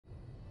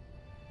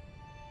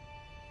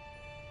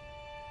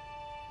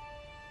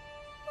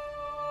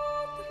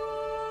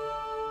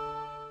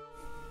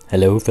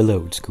Hello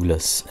fellow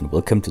schoolers, and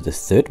welcome to the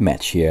third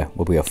match here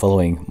where we are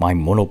following my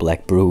mono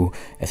black brew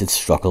as it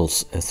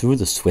struggles through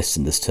the Swiss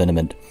in this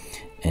tournament.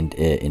 And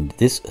in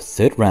this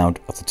third round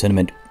of the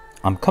tournament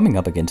I'm coming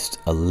up against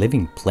a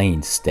Living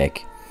Plains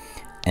deck,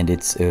 and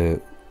it's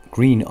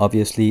green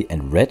obviously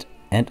and red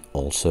and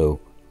also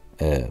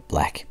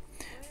black.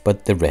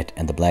 But the red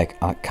and the black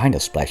are kind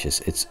of splashes,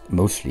 it's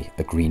mostly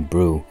a green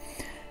brew.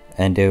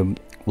 And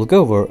we'll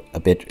go over a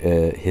bit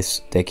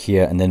his deck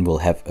here, and then we'll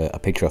have a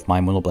picture of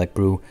my mono black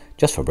brew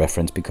just for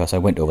reference, because I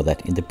went over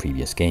that in the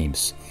previous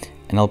games.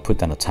 And I'll put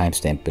down a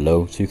timestamp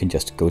below so you can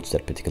just go to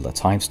that particular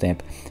timestamp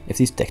if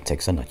these deck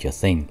techs are not your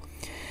thing.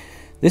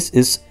 This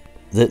is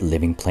the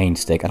Living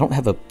Plains deck. I don't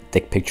have a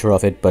deck picture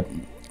of it, but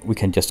we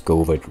can just go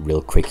over it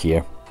real quick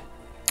here.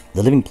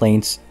 The Living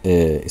Plains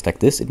is like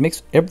this. It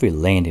makes every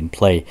land in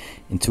play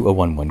into a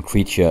 1/1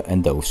 creature,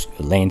 and those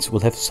lands will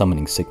have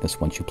summoning sickness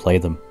once you play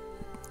them.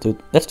 So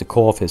that's the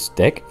core of his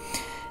deck,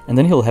 and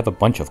then he'll have a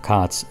bunch of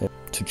cards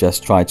to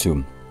just try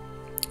to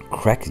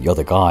crack the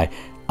other guy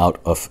out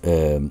of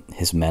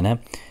his mana.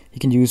 He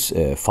can use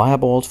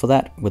fireballs for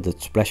that with a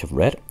splash of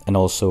red, and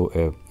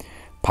also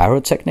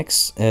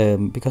pyrotechnics,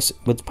 because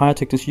with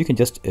pyrotechnics you can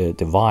just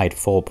divide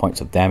 4 points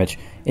of damage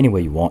any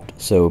way you want.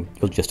 So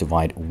you'll just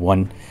divide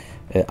one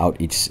out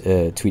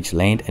to each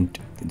land and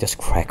just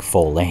crack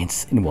 4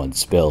 lands in one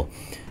spell.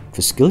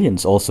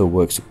 Fusquillions also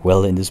works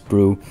well in this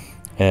brew.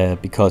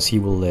 Because he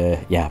will,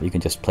 you can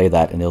just play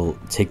that and it'll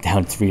take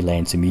down 3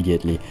 lands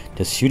immediately,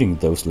 just shooting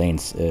those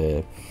lands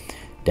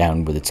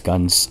down with its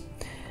guns.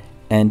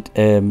 And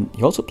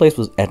he also plays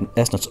with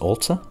Ashnod's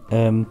Altar.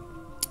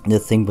 The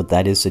thing with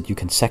that is that you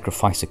can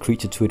sacrifice a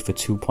creature to it for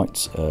 2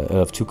 points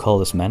of 2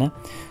 colorless mana.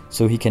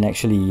 So he can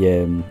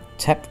actually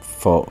tap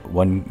for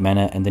 1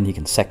 mana, and then he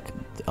can sack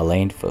a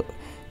land for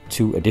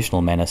 2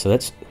 additional mana, so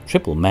that's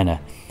triple mana.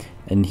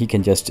 And he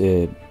can just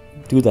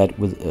do that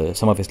with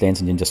some of his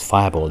lands and then just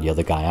fireball the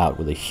other guy out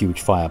with a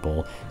huge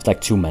fireball. It's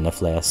like 2 mana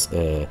flares,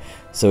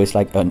 so it's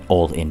like an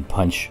all-in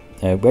punch.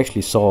 We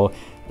actually saw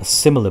a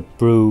similar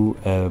brew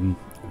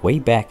way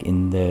back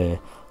in the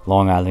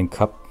Long Island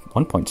Cup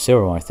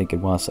 1.0, I think it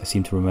was, I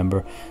seem to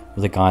remember,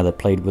 with a guy that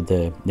played with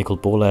the Nicol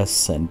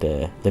Bolas and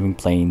Living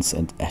Plains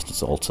and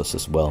Ashnod's Altars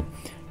as well.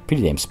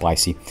 Pretty damn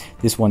spicy.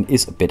 This one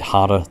is a bit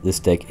harder, this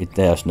deck.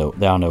 There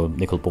are no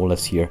Nicol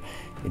Bolas here.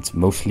 It's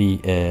mostly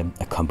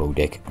a combo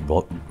deck,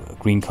 a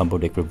green combo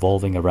deck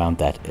revolving around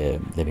that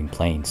Living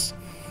Plains.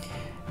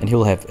 And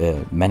he'll have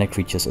mana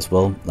creatures as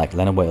well, like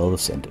Llanowar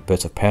Elves and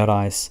Birds of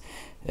Paradise,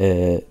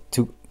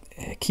 to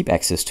keep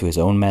access to his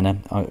own mana,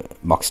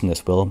 Moxen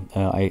as well,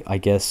 I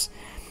guess,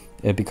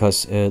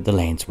 because the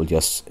lands will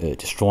just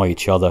destroy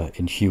each other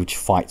in huge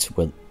fights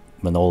when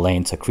all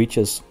lands are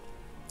creatures.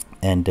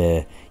 And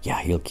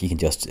he can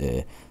just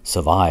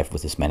survive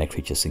with his mana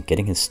creatures and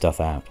getting his stuff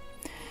out.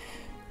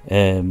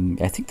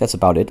 I think that's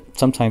about it.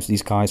 Sometimes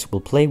these guys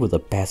will play with a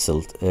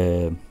basilisk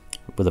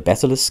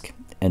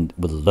and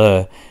with a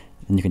lure,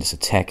 and you can just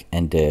attack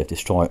and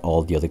destroy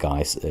all the other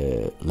guys'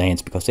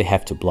 lands because they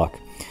have to block.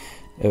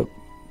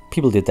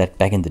 People did that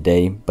back in the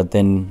day, but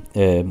then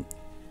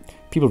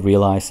people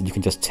realized that you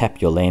can just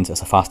tap your lands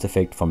as a fast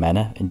effect for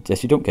mana, and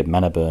as you don't get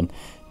mana burn,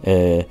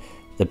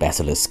 the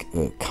basilisk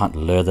can't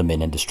lure them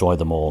in and destroy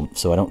them all.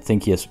 So I don't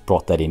think he has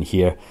brought that in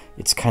here.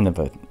 It's kind of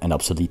an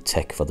obsolete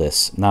tech for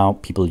this. Now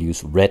people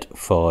use red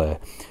for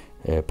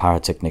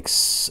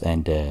pyrotechnics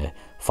and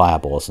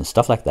fireballs and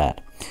stuff like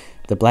that.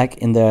 The black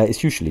in there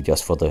is usually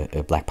just for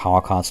the black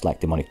power cards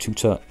like Demonic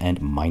Tutor and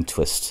Mind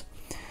Twist.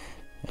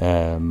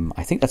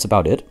 I think that's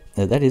about it.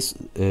 That is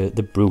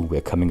the brew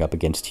we're coming up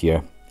against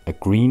here. A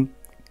green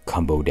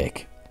combo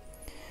deck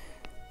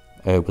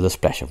with a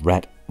splash of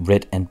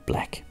red and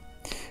black.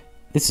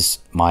 This is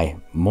my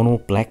mono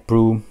black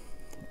brew,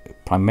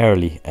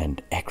 primarily an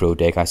aggro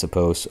deck, I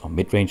suppose, or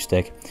mid-range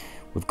deck.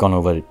 We've gone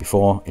over it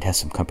before. It has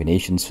some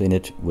combinations in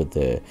it with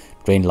the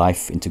Drain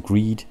Life into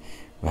Greed.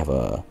 We have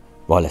a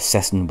Royal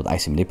Assassin with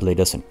Icy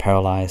Manipulators and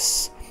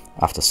Paralyze.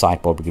 After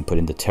sideboard we can put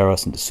in the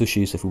Terrors and the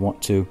Sushis if we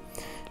want to.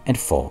 And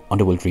 4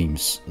 Underworld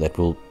Dreams that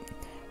will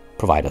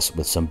provide us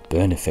with some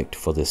burn effect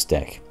for this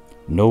deck.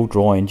 No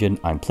draw engine.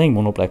 I'm playing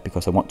mono black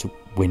because I want to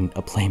win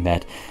a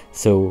playmat.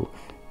 So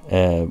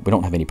we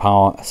don't have any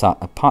power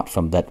apart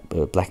from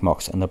that Black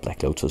Mox and the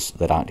Black Lotus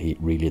that aren't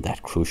really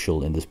that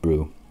crucial in this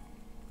brew.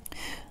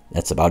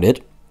 That's about it.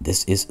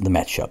 This is the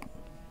matchup.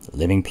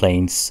 Living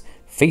Plains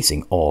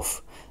facing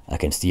off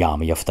against the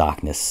Army of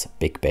Darkness,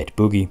 Big Bad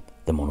Boogie,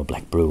 the mono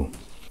black brew.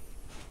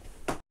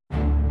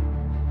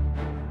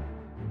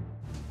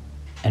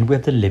 And we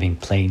have the Living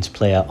Plains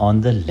player on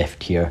the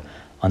left here,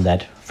 on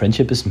that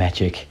Friendship is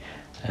Magic,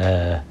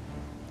 My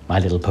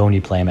Little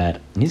Pony playmat.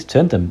 And he's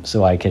turned them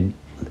so I can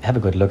have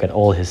a good look at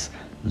all his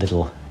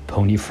little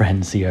pony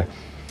friends here.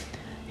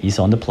 He's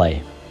on the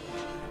play.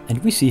 And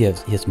we see he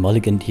has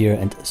mulliganed here,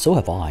 and so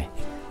have I.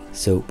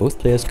 So both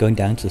players going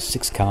down to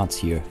 6 cards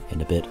here in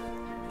a bit.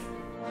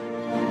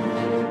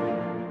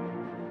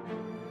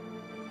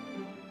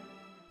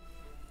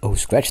 Oh,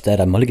 scratch that,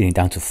 I'm mulliganing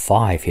down to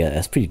 5 here.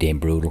 That's pretty damn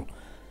brutal.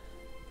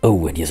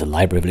 Oh, and he has a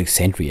Library of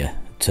Alexandria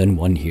turn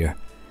 1 here.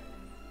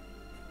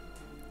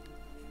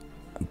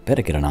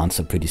 Better get an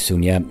answer pretty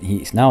soon. Yeah,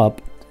 he's now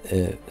up,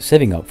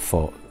 saving up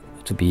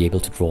to be able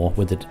to draw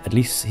with it. At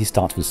least he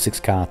starts with 6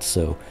 cards,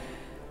 so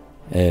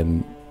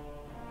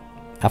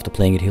after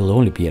playing it he'll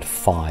only be at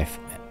 5.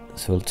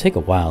 So it'll take a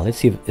while. Let's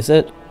see if, is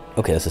that...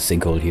 Okay, that's a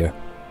sinkhole here.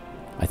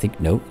 I think,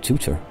 no,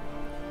 tutor.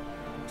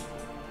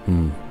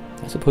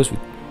 I suppose we...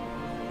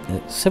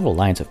 several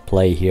lines of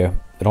play here.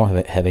 We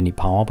don't have any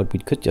power, but we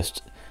could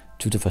just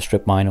tutor for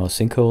strip mine or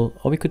sinkhole,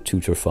 or we could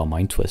tutor for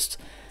mind twist,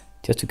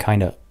 just to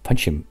kind of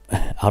punch him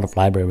out of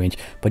library range.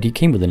 But he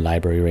came within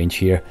library range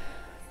here.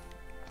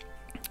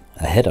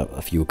 Ahead of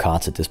a few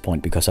cards at this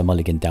point because I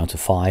mulligan down to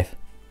 5.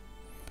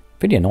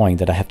 Pretty annoying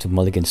that I have to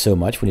mulligan so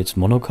much when it's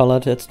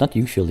monocolored. That's not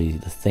usually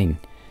the thing.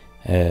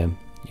 You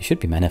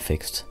should be mana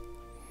fixed.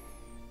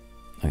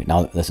 Okay,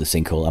 now there's a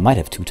sinkhole. I might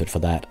have tutored for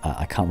that.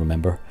 I can't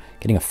remember.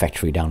 Getting a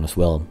factory down as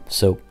well.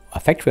 So a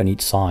factory on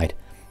each side.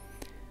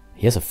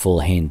 He has a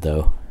full hand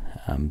though.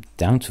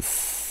 Down to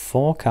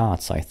 4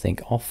 cards, I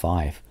think, or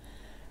 5.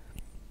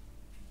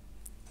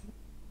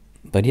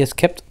 But he has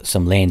kept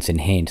some lands in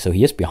hand, so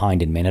he is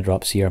behind in mana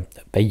drops here.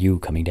 Bayou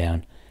coming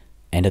down,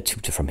 and a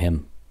tutor from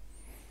him.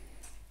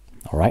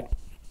 Alright,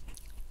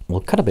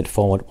 we'll cut a bit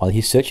forward while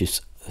he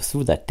searches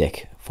through that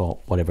deck for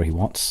whatever he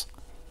wants.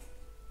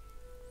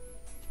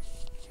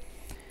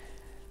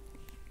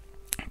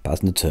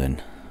 Passing the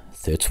turn.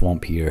 3rd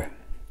swamp here.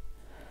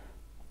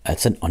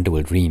 That's an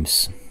Underworld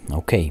Dreams.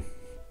 Okay.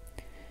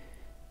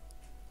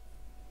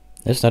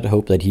 Let's not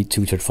hope that he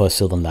tutored for a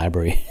Sylvan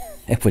Library.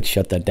 It would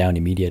shut that down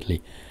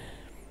immediately.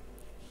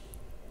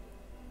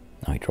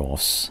 Now he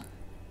draws.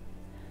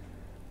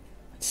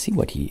 Let's see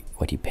what he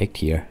picked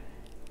here.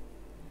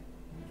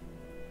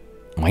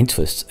 Mind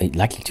Twist. I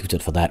likely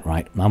tutored for that,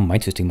 right? Now I'm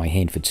Mind Twisting my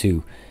hand for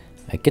 2.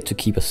 I get to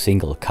keep a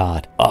single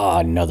card. Ah,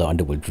 another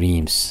Underworld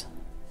Dreams.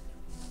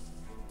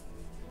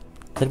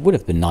 That would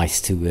have been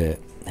nice to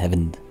have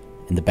in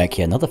the back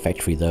here. Another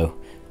factory though.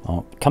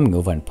 Coming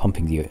over and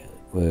pumping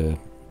the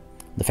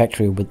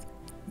factory with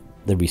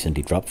the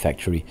recently dropped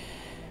factory.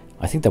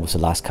 I think that was the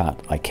last card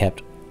I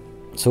kept.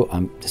 So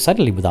I'm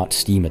decidedly without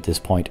steam at this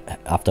point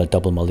after a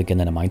double mulligan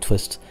and a Mind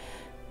Twist.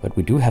 But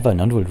we do have an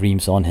Underworld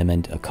Dreams on him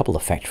and a couple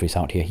of factories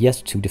out here. He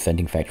has 2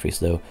 defending factories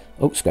though.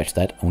 Oh, scratch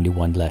that. Only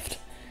 1 left.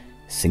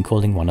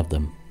 Sinkholing one of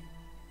them.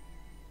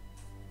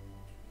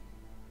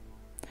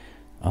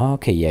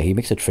 Okay, yeah, he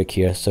makes a trick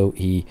here. So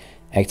he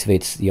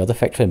activates the other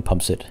factory and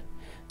pumps it.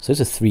 So it's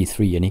a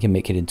 3-3 and he can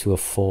make it into a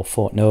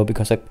 4-4. No,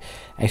 because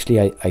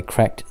I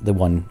cracked the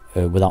one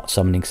without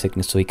summoning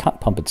sickness, so he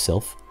can't pump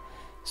itself.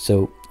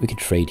 So we could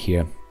trade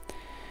here.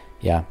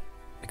 Yeah,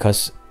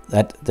 because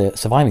the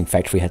surviving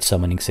factory had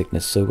summoning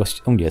sickness, so it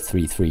was only a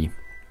 3-3.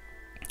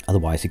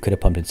 Otherwise he could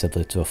have pumped himself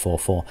into a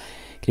 4-4.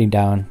 Getting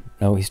down.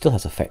 No, he still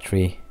has a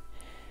factory.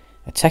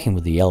 Attacking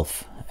with the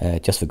elf,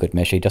 just for good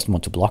measure. He doesn't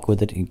want to block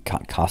with it. He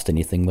can't cast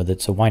anything with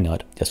it, so why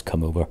not just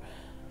come over.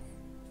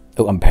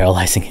 Oh, I'm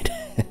paralyzing it.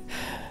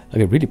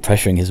 Okay, really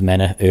pressuring his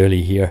mana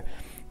early here.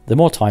 The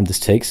more time this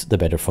takes, the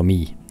better for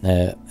me.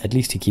 At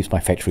least he keeps my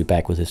factory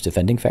back with his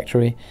defending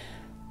factory.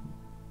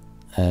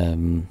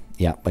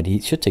 Yeah, but he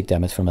should take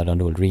damage from that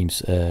Underworld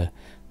Dreams. So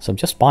I'm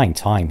just buying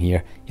time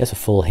here. He has a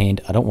full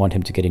hand. I don't want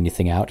him to get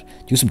anything out.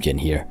 Do some Jin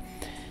here.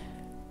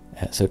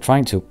 So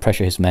trying to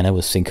pressure his mana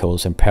with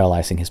sinkholes and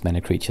paralyzing his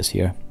mana creatures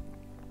here.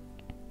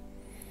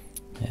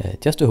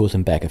 Just to hold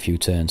him back a few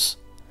turns.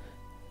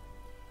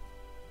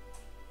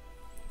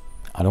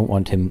 I don't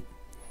want him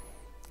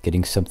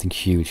getting something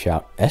huge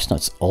out.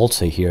 Ashnod's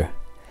altar here.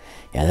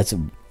 Yeah, that's a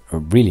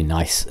really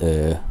nice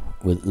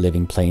with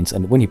Living Plains.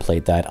 And when he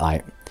played that,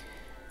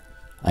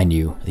 I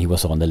knew he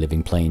was on the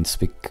Living Plains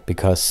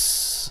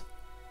because...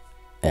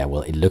 Yeah,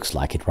 well, it looks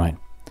like it, right?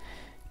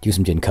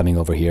 Jin coming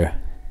over here.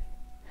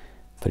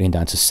 Putting it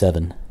down to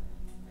 7.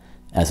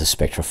 As a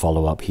Spectre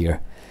follow-up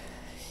here.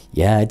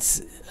 Yeah,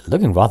 it's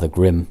looking rather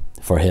grim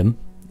for him.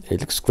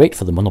 It looks great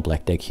for the mono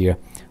black deck here.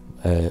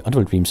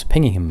 Underworld Dreams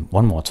pinging him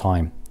one more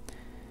time.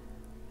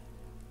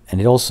 And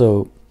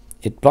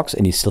it blocks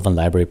any Sylvan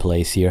Library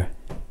plays here.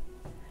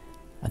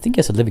 I think he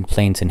has a Living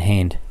Plains in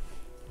hand.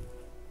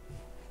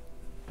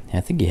 Yeah,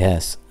 I think he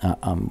has.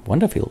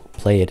 Wonder if he'll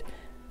play it.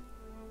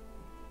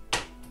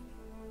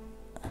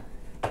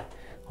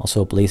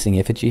 Also a Blazing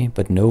Effigy,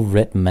 but no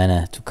red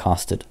mana to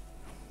cast it.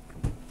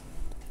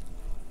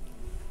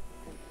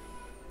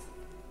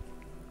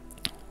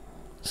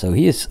 So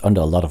he is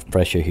under a lot of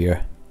pressure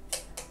here.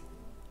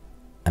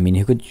 I mean,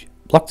 he could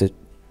block the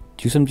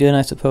Jin,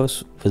 I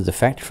suppose, with the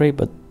factory,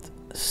 but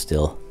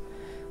still.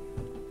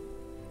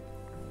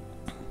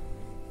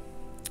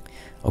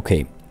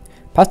 Okay,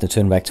 pass the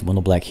turn back to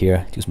mono black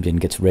here. Jin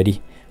gets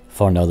ready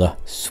for another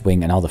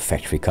swing, and now the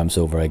factory comes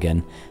over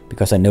again,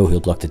 because I know he'll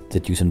block the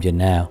Jin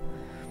now.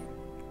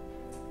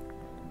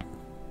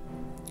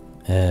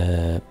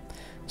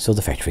 So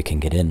the factory can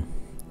get in.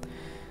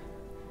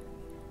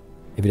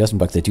 If he doesn't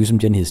block the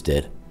Jin, he's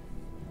dead.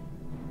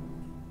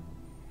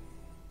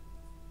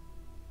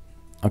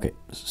 Okay,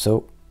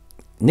 so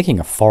nicking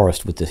a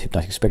forest with the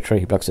Hypnotic Spectre,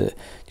 he blocks a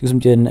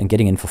Jin and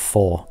getting in for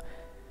 4.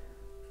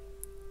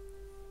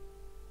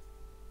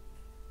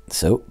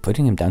 So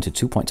putting him down to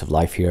 2 points of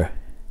life here.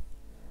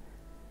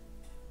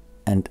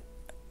 And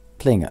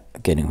getting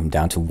him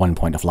down to 1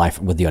 point of life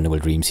with the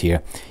Underworld Dreams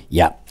here.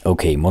 Yeah,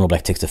 okay, Mono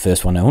Black takes the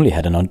first one. I only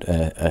had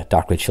a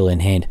Dark Ritual in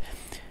hand.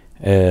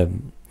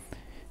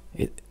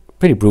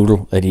 Pretty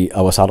brutal that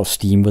I was out of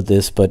steam with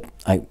this, but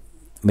I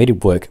made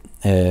it work.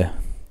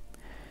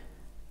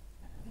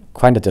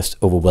 Kind of just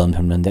overwhelmed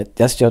him, and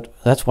that's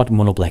what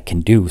Mono Black can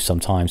do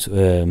sometimes.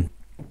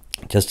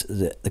 Just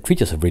the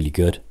creatures are really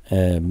good.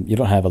 You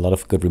don't have a lot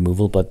of good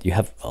removal, but you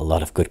have a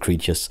lot of good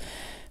creatures.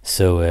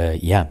 So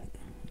yeah,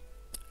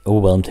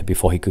 overwhelmed him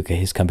before he could get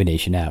his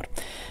combination out.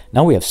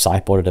 Now we have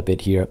sideboarded a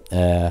bit here.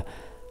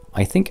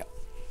 I think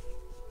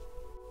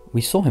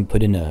we saw him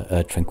put in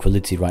a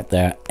Tranquility right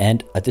there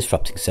and a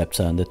Disrupting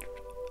Scepter and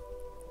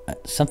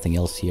something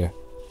else here.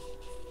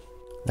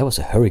 That was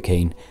a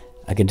Hurricane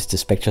against the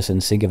Spectres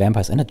and Sink of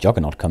Vampires, and a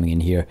Juggernaut coming in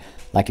here,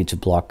 likely to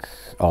block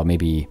or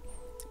maybe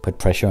put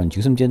pressure on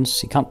Juice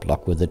Engines. He can't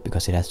block with it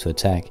because it has to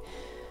attack.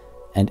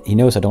 And he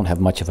knows I don't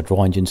have much of a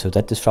draw engine, so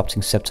that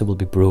Disrupting Scepter will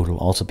be brutal,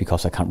 also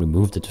because I can't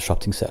remove the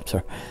Disrupting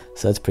Scepter.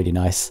 So that's pretty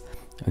nice.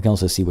 We can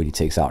also see what he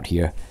takes out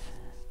here.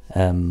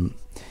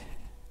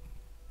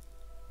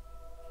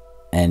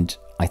 And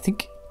I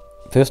think,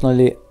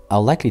 personally,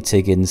 I'll likely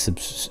take in the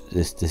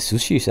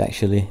Sushis,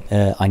 actually.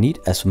 I need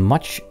as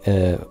much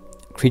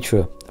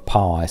creature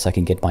power as I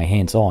can get my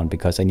hands on,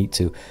 because I need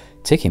to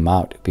take him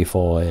out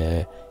before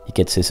he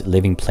gets his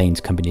Living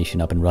Plains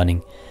combination up and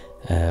running.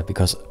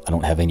 Because I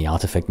don't have any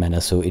artifact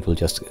mana, so it will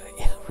just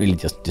really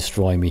just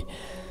destroy me.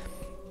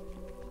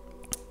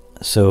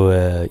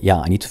 So yeah,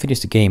 I need to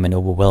finish the game and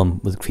overwhelm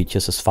with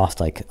creatures as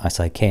fast as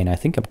I can. I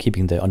think I'm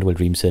keeping the Underworld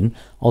Dreams in,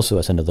 also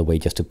as another way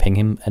just to ping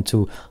him and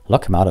to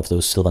lock him out of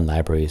those Sylvan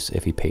Libraries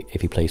if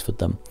he plays with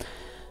them.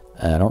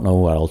 I don't know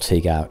what I'll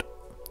take out.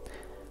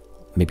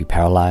 Maybe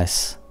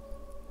Paralyze.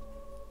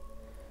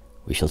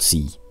 We shall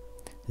see.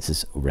 This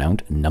is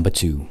round number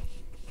 2.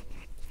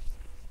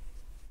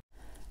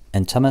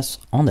 And Thomas,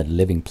 on that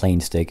Living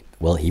Plains deck,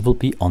 well, he will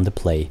be on the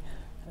play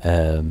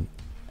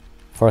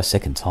for a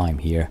second time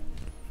here.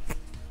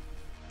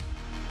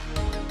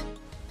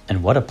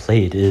 And what a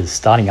play it is,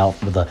 starting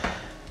out with a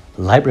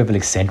Library of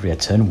Alexandria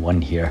turn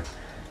 1 here.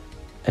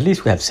 At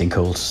least we have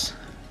sinkholes.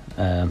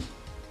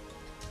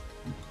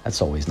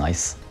 That's always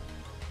nice.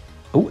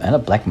 Oh, and a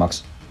Black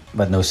Mox,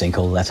 but no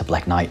sinkhole, that's a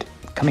Black Knight.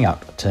 Coming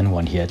out turn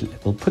 1 here,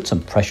 will put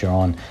some pressure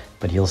on,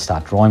 but he'll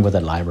start drawing with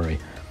that library.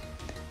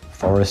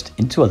 Forest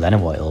into a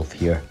Llanowar Elf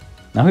here.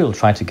 Now he will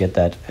try to get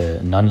that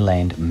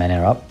non-land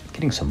mana up,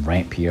 getting some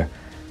ramp here.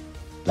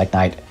 Black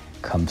Knight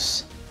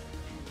comes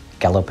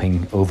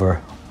galloping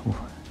over,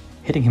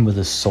 hitting him with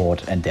his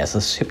sword, and there's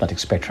a Hypnotic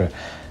Spectre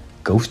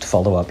Ghost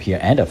follow-up here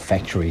and a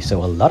Factory,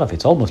 so a lot of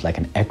it's almost like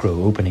an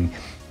aggro opening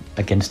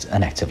against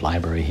an active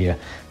library here.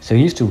 So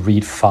he needs to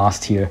read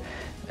fast here,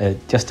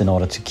 just in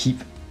order to keep,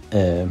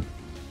 to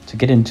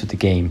get into the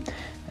game.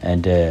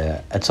 And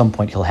at some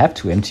point he'll have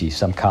to empty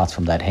some cards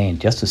from that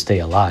hand just to stay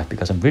alive,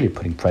 because I'm really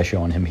putting pressure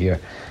on him here.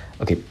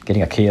 Okay,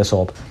 getting a Chaos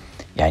Orb.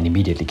 Yeah, and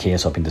immediately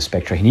Chaos Orb in the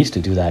Spectre. He needs to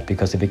do that,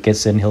 because if it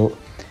gets in, he'll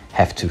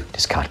have to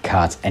discard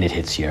cards, and it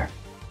hits here.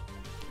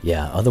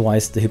 Yeah,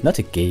 otherwise the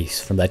Hypnotic Gaze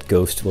from that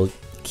Ghost will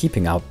keep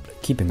him out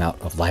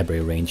of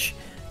library range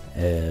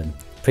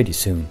pretty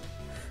soon.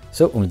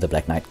 So only the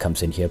Black Knight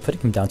comes in here, putting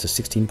him down to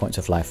 16 points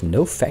of life.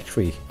 No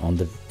Factory on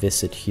the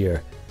visit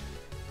here.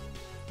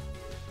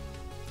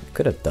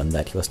 Could have done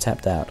that, he was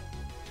tapped out.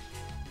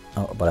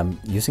 Oh, but I'm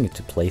using it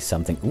to play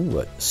something.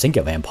 Ooh, a Sink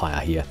of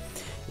Vampire here.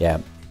 Yeah.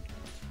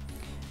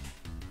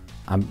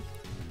 I'm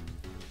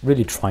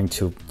really trying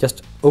to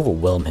just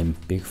overwhelm him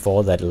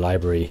before that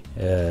library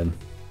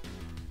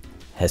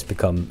has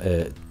become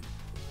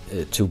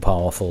too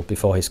powerful,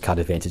 before his card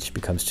advantage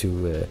becomes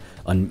too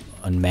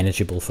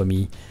unmanageable for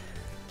me.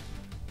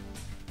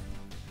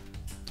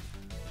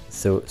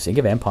 So Sink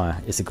of Vampire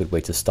is a good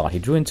way to start. He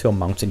drew into a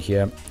mountain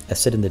here.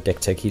 As said in the deck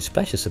tech, he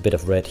splashes a bit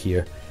of red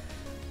here.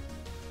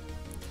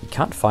 He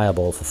can't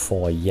Fireball for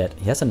 4 yet.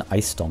 He has an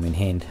Ice Storm in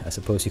hand. I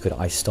suppose he could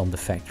Ice Storm the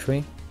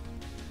Factory.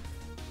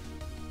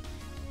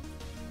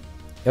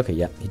 Okay,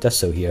 yeah, he does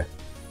so here.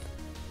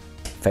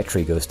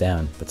 Factory goes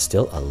down, but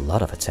still a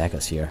lot of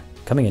attackers here.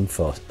 Coming in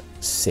for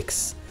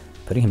 6.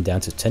 Putting him down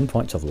to 10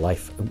 points of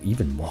life. Oh,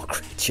 even more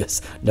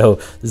creatures. No,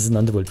 this is an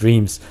Underworld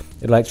Dreams.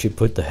 It'll actually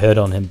put the hurt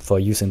on him for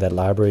using that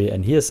library,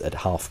 and he is at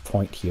half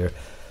point here.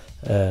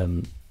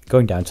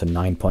 Going down to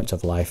 9 points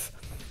of life.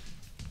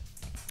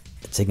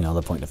 Taking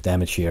another point of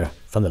damage here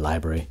from the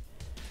library.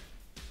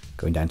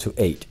 Going down to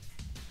 8.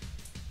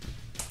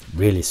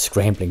 Really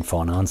scrambling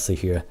for an answer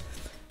here.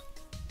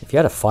 If you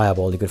had a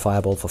Fireball, you could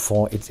Fireball for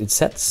 4. It's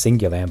that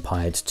Sink of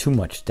Vampire. It's too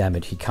much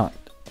damage. He can't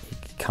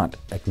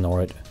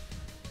ignore it.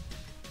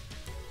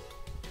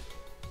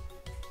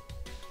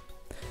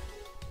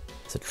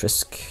 The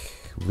Trisk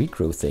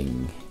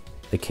regrowthing,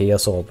 the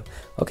Chaos Orb.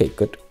 Okay,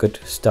 good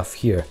stuff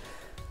here.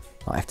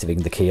 Now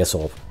activating the Chaos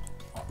Orb,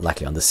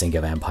 likely on the Sink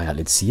of Vampire.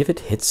 Let's see if it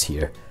hits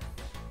here.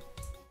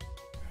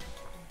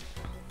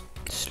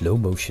 Slow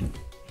motion.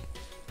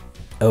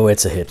 Oh,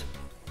 it's a hit.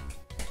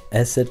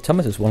 As said,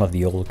 Thomas is one of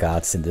the old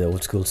guards in the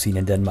old school scene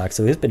in Denmark,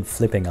 so he's been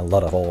flipping a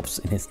lot of orbs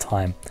in his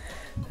time.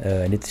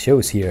 And it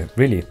shows here,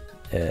 really.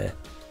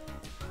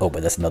 Oh,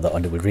 but that's another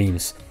Underworld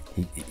Dreams.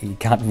 He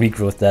can't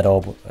regrowth that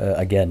orb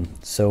again.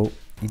 So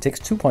he takes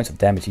 2 points of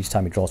damage each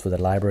time he draws with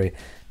that library.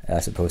 I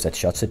suppose that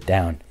shuts it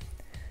down.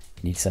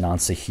 He needs an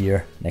answer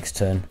here next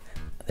turn.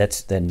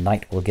 That's the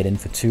knight will get in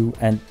for 2,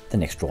 and the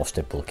next draw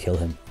step will kill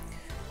him.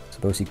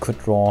 Suppose he could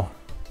draw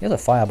the other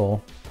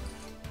fireball.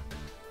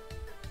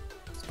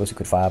 Suppose he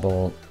could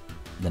fireball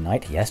the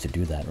knight. He has to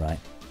do that, right?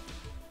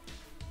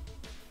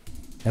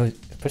 No,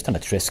 first on a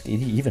Trisk,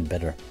 even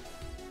better.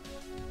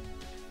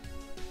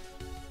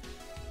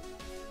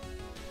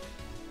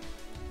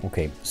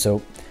 Okay,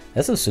 so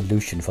that's a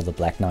solution for the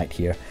Black Knight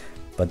here,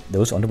 but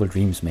those Underworld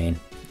Dreams, man,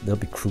 they'll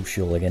be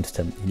crucial against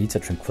him. He needs a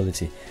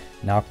Tranquility.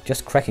 Now,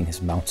 just cracking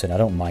his mountain, I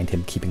don't mind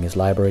him keeping his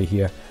library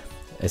here,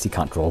 as he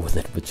can't draw with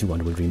it with 2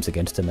 Underworld Dreams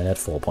against him, and at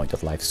 4 points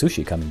of life.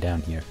 Sushi coming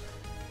down here.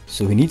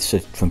 So he needs a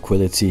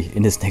Tranquility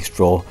in his next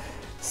draw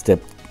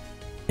step,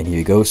 and here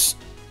he goes.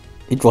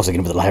 He draws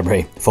again with the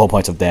library. 4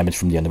 points of damage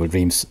from the Underworld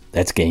Dreams.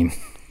 That's game.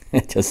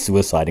 Just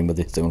suiciding with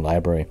his own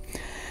library.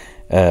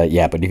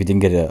 Yeah, but if he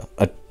didn't get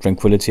a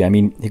Tranquility, I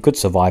mean, he could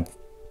survive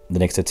the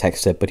next attack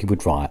step, but he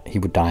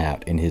would die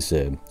out in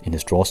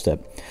his draw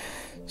step.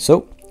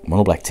 So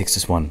Mono Black takes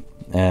this one.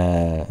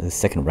 The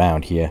second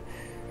round here.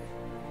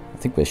 I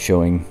think we're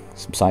showing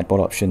some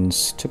sideboard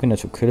options. Took in a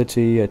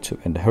Tranquility, I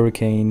took in the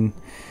Hurricane,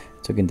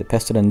 took in the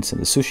Pestilence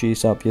and the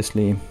Sushis,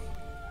 obviously.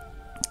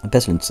 The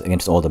Pestilence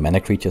against all the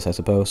mana creatures, I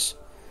suppose.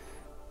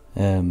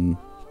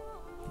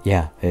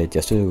 Yeah,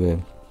 just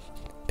to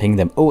ping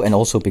them. Oh, and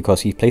also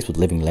because he plays with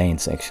living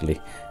lanes,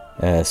 actually.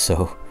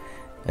 So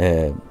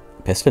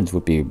Pestilence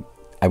would be,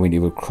 I mean, it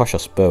would crush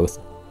us both,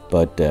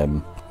 but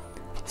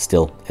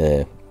still,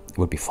 it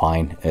would be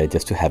fine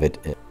just to have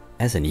it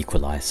as an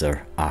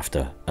equalizer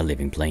after a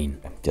living plane,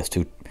 just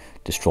to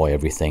destroy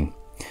everything.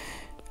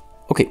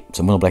 Okay,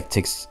 so Mono Black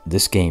takes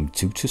this game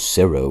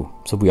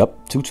 2-0, so we're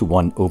up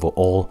 2-1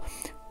 overall.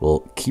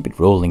 We'll keep it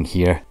rolling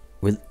here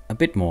with a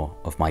bit more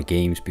of my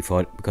games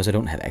because I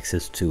don't have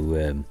access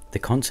to the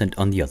content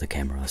on the other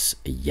cameras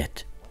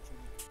yet.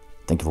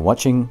 Thank you for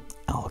watching.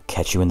 I'll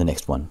catch you in the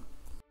next one.